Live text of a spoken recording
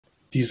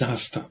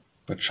Disaster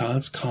by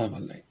Charles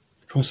Calverley.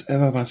 'Twas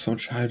ever was from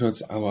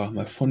childhood's hour,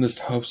 my fondest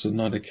hopes would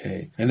not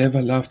decay. I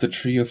never loved the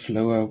tree or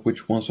flower,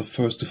 which was the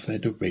first to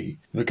fade away.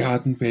 The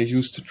garden where I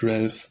used to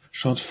delve,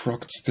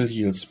 short-frock'd still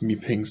yields me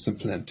pinks in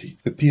plenty.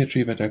 The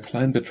peartree that I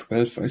climbed at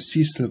 12, I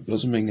see still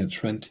blossoming at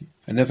 20.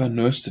 I never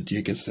nursed the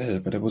dear gazelle,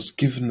 but I was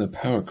given a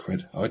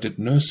parroquet, or I did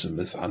nurse him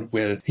with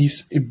unwell.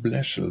 He's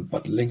imbecile,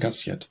 but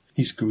lingers yet.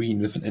 He's green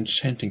with an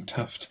enchanting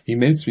tuft. He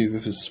melts me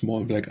with his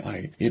small black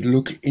eye. He'd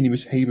look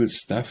inimitable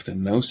stuffed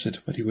and knows it,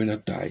 but he will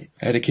not die.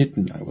 I had a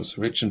kitten, I was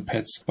rich in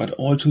pets, but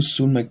all too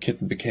soon my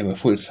kitten became a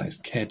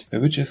full-sized cat, by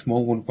which I've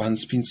more than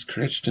once been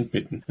scratched and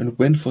bitten, and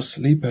when for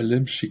sleep her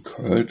limbs she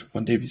curled,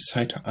 one day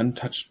beside her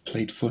untouched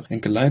plateful,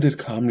 and glided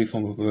calmly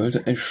from the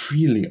world, I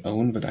freely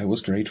own that I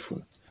was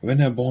grateful. When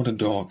I bought a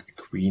dog,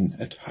 a queen,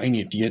 a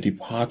tiny dear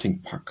departing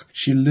puck,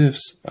 she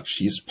lives, but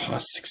she is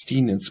past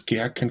 16 and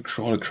scarce can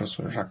crawl across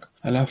the rug.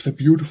 I loved her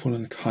beautiful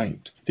and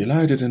kind,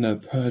 delighted in her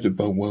purred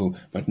above woe,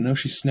 but now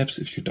she snaps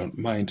if you don't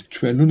mind,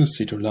 'twere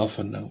lunacy to love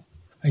her now.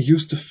 I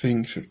used to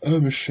think, should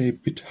herb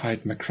shape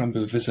betide my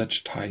crumble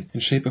visage tie,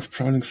 in shape of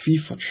prowling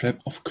thief or trap,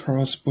 of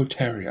course bull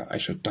terrier I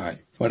should die.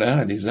 What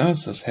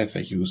disasters have I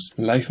used,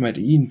 life might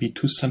e'en be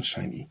too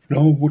sunshiny,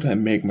 nor would I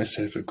make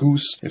myself a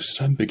goose, if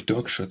some big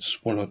dog should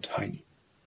swallow tiny.